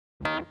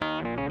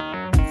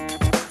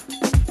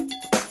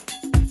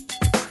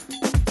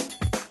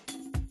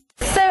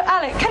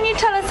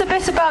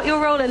about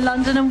your role in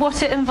London and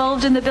what it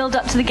involved in the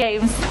build-up to the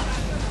Games.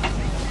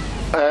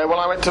 Well,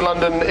 I went to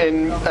London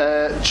in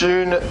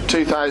June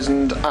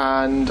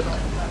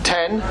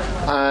 2010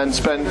 and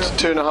spent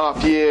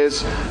 2.5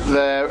 years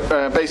there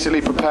basically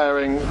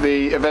preparing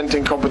the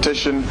eventing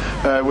competition,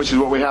 which is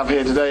what we have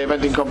here today,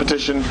 eventing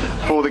competition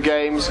for the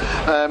Games.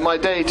 My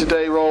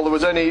day-to-day role, there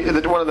was only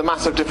one of the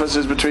massive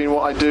differences between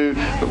what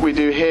we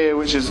do here,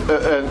 which is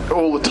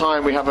all the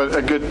time we have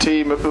a good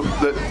team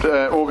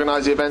that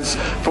organise the events.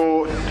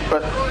 For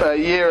a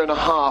year and a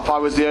half I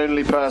was the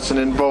only person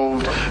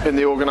involved in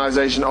the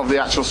organisation of the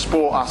actual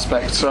sport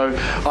aspect, so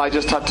I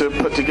just had to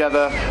put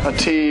together a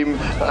team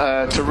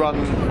to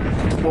run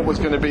what was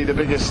going to be the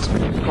biggest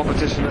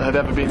competition that had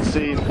ever been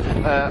seen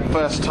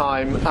first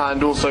time,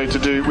 and also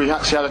we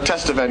actually had a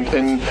test event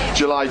in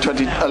July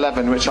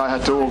 2011 which I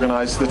had to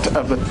organise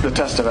the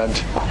test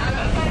event.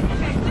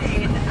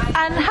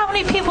 And how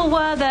many people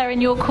were there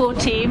in your core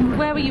team?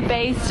 Where were you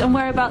based and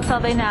whereabouts are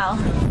they now?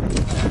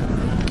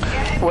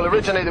 Well,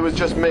 originally there was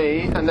just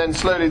me, and then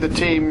slowly the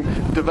team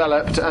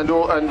developed,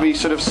 and we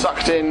sort of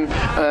sucked in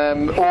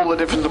all the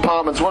different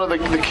departments. One of the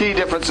key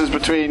differences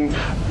between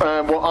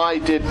what I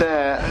did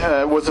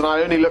there was that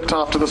I only looked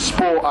after the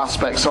sport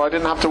aspect, so I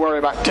didn't have to worry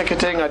about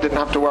ticketing, I didn't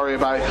have to worry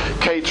about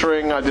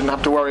catering, I didn't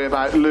have to worry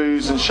about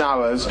loos and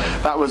showers.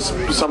 That was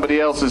somebody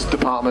else's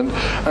department.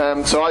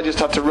 So I just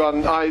had to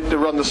run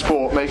the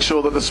sport, make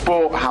sure that the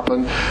sport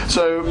happened.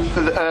 So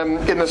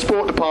in the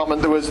sport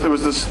department there was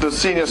the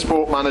senior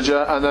sport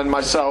manager and then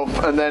myself,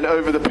 and then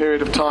over the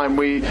period of time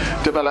we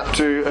developed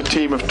to a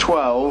team of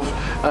 12,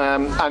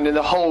 and in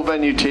the whole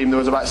venue team there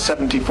was about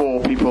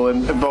 74 people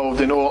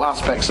involved in all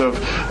aspects of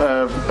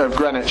of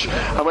Greenwich.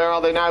 And where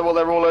are they now? Well,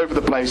 they're all over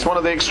the place. One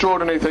of the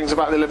extraordinary things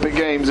about the Olympic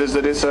Games is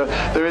that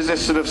there is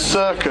this sort of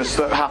circus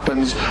that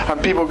happens,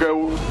 and people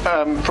go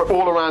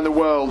all around the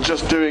world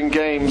just doing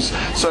games.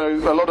 So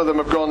a lot of them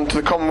have gone to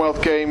the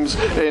Commonwealth Games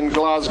in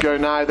Glasgow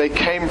now. They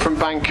came from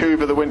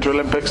Vancouver, the Winter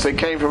Olympics. They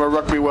came from a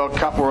Rugby World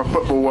Cup or a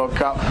Football World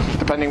Cup,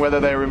 depending whether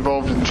they were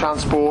involved in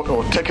transport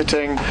or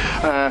ticketing,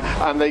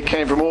 and they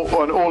came from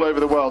all over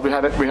the world. We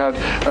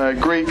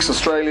had Greeks,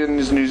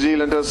 Australians, New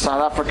Zealanders,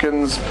 South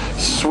Africans,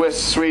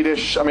 Swiss,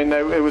 Swedish. I mean,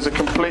 it was a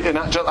complete.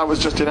 That was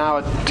just in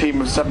our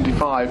team of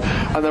 75,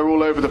 and they're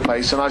all over the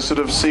place. And I sort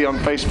of see on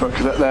Facebook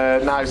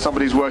that now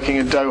somebody's working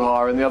in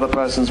Doha and the other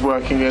person's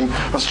working in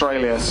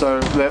Australia. So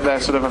they're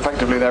sort of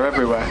effectively they're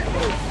everywhere.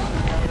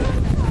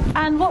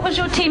 And what was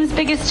your team's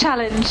biggest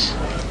challenge?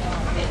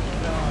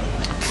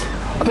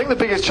 I think the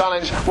biggest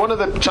challenge, one of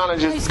the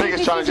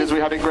biggest challenges we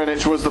had in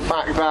Greenwich was the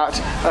fact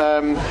that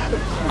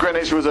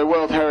Greenwich was a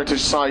World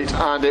Heritage Site,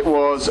 and it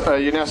was a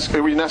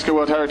UNESCO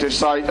World Heritage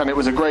Site, and it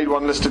was a Grade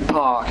 1 listed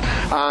park,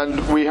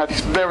 and we had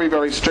very,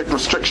 very strict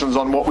restrictions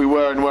on what we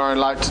were and were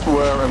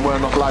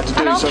not allowed to do.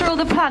 And after all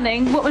the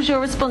planning, what was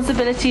your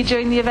responsibility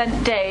during the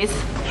event days?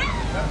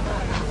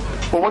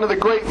 Well, one of the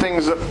great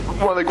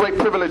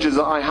privileges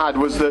that I had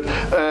was that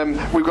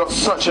we've got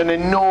such an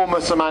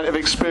enormous amount of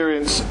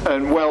experience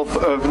and wealth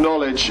of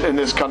knowledge in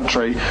this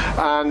country,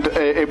 and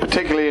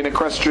particularly in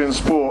equestrian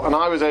sport. And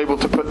I was able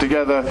to put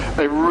together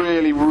a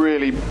really,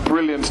 really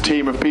brilliant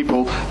team of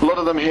people. A lot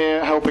of them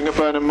here helping at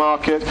Burnham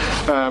Market,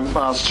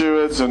 our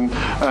stewards and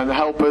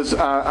helpers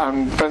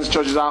and fence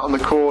judges out on the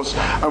course,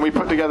 and we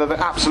put together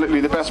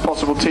absolutely the best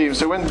possible team.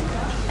 So when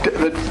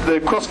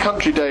the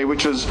cross-country day,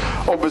 which was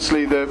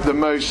obviously the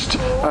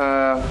most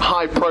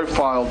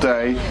high-profile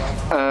day,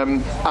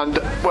 and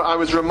I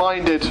was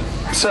reminded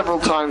several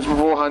times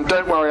beforehand,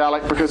 don't worry,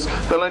 Alec, because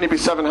there'll only be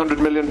 700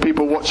 million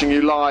people watching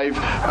you live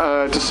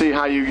to see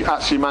how you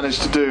actually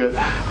managed to do it.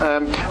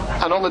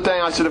 And on the day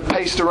I sort of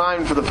paced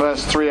around for the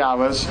first 3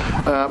 hours.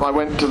 I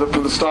went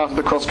from the start of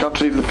the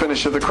cross-country to the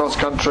finish of the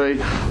cross-country,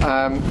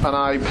 and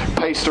I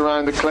paced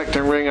around the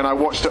collecting ring, and I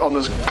watched it on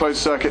the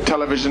closed-circuit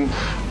television,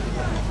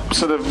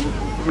 sort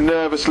of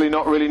nervously,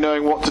 not really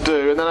knowing what to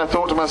do. And then I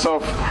thought to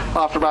myself,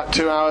 after about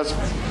 2 hours,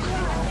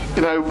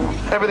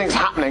 everything's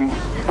happening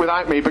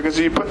without me, because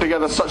you put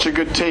together such a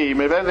good team.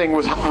 If anything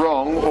was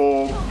wrong,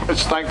 or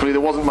thankfully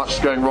there wasn't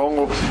much going wrong,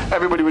 or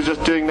everybody was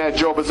just doing their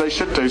job as they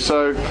should do.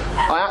 So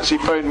I actually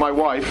phoned my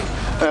wife,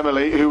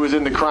 Emily, who was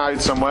in the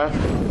crowd somewhere,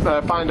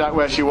 found out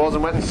where she was,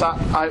 and went and sat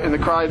out in the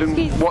crowd and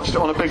watched it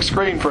on a big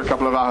screen for a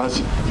couple of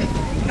hours.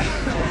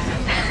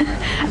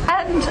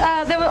 And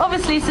there were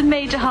obviously some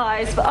major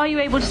highs, but are you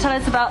able to tell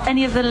us about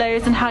any of the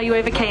lows and how you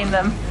overcame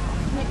them?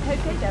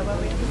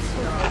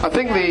 I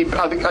think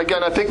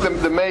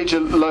the major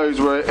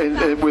lows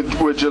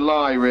were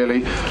July,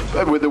 really,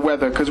 with the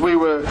weather, because we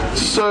were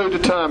so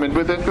determined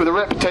with the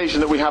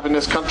reputation that we have in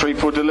this country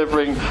for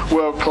delivering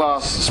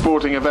world-class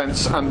sporting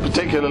events, and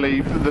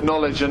particularly the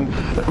knowledge and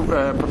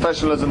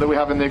professionalism that we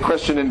have in the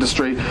equestrian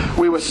industry.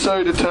 We were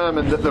so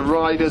determined that the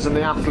riders and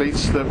the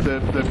athletes,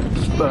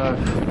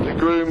 the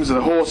grooms and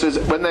the horses,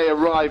 when they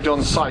arrived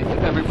on site,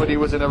 everybody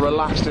was in a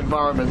relaxed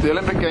environment. The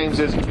Olympic Games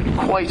is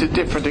quite a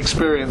different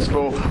experience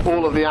for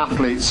all of the athletes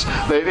athletes.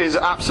 It is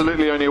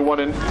absolutely only a 1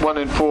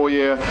 in 4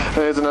 year.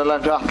 There's an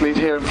Olympic athlete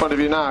here in front of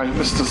you now,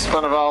 Mr.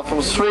 Spanneval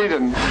from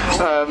Sweden.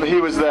 He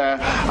was there,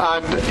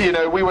 and you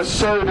know, we were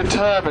so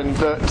determined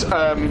that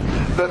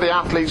that the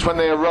athletes, when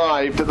they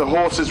arrived, that the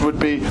horses would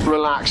be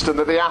relaxed and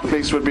that the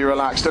athletes would be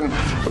relaxed. And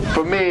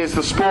for me, as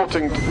the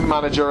sporting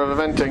manager of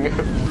eventing,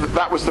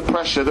 that was the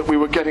pressure that we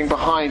were getting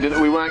behind, and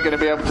that we weren't going to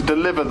be able to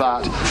deliver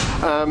that.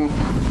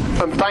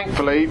 And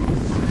thankfully,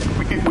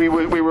 we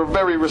were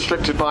very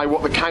restricted by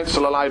what the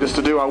council allowed us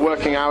to do, our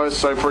working hours.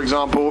 So, for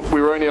example,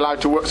 we were only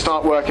allowed to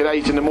start work at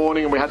 8 in the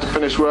morning, and we had to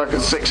finish work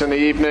at 6 in the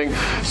evening.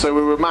 So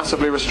we were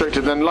massively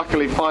restricted. Then,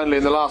 luckily, finally,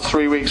 in the last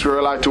 3 weeks, we were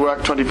allowed to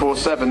work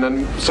 24/7,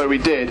 and so we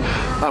did,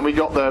 and we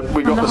got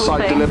the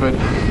site delivered.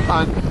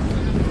 And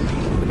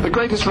the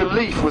greatest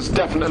relief was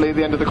definitely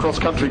the end of the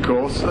cross-country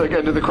course, the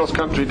end of the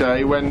cross-country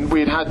day, when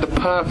we'd had the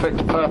perfect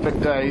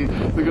day.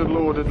 The good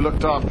Lord had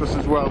looked after us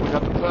as well. We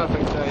had the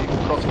perfect day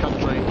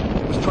cross-country.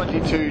 It was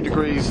 22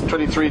 degrees,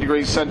 23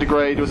 degrees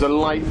centigrade. It was a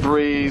light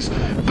breeze,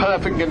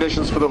 perfect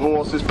conditions for the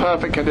horses,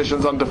 perfect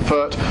conditions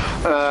underfoot,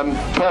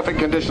 perfect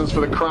conditions for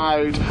the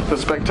crowd, the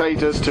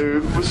spectators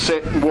to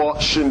sit,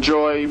 watch,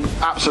 enjoy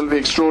absolutely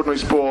extraordinary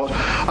sport.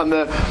 And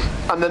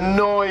the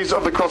noise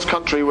of the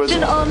cross-country was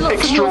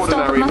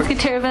extraordinary.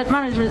 Musketeer Event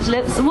Management's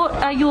lips. What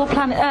are your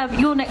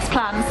next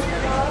plans?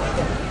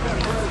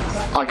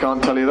 I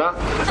can't tell you that.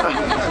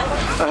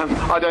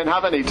 I don't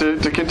have any to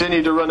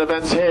continue to run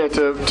events here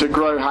to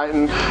grow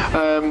Houghton.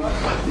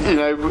 You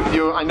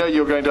know, I know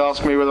you're going to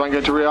ask me whether I'm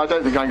going to Rio. I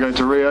don't think I'm going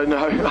to Rio.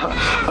 No,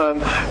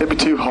 it'd be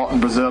too hot in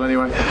Brazil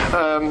anyway.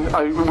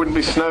 It wouldn't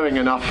be snowing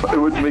enough. It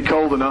wouldn't be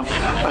cold enough.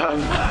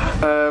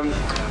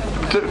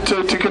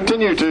 To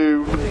continue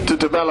to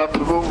develop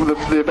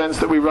the events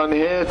that we run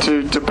here,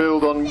 to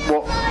build on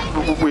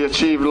what we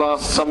achieved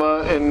last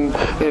summer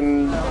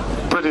in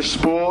British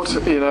sport.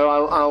 You know,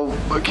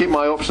 I'll keep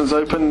my options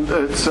open.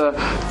 It's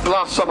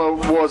last summer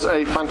was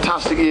a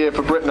fantastic year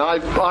for Britain.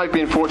 I've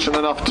been fortunate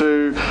enough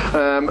to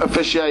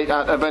officiate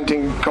at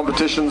eventing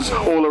competitions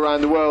all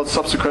around the world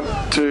subsequent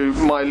to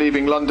my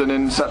leaving London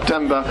in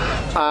September,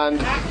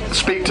 and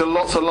speak to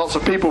lots and lots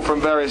of people from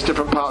various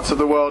different parts of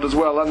the world as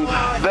well, and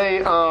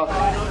they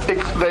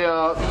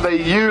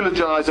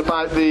eulogise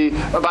about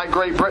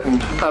Great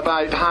Britain,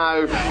 about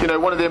how, you know,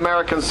 one of the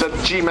Americans said,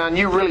 "Gee man,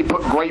 you really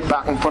put Great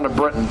back in front of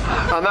Britain,"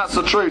 and that's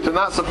the truth, and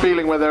that's the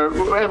feeling where they're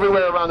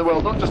everywhere around the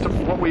world, not just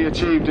what we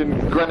achieved in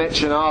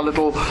Greenwich in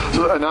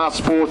our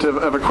sport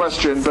of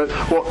equestrian, but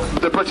what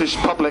the British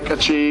public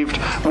achieved,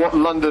 what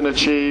London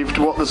achieved,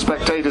 what the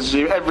spectators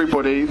achieved,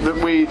 everybody, that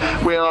we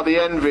are the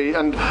envy,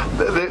 and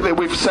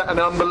we've set an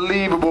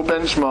unbelievable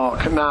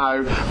benchmark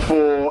now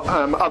for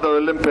other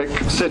Olympic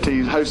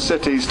cities, host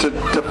cities, to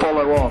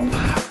follow on.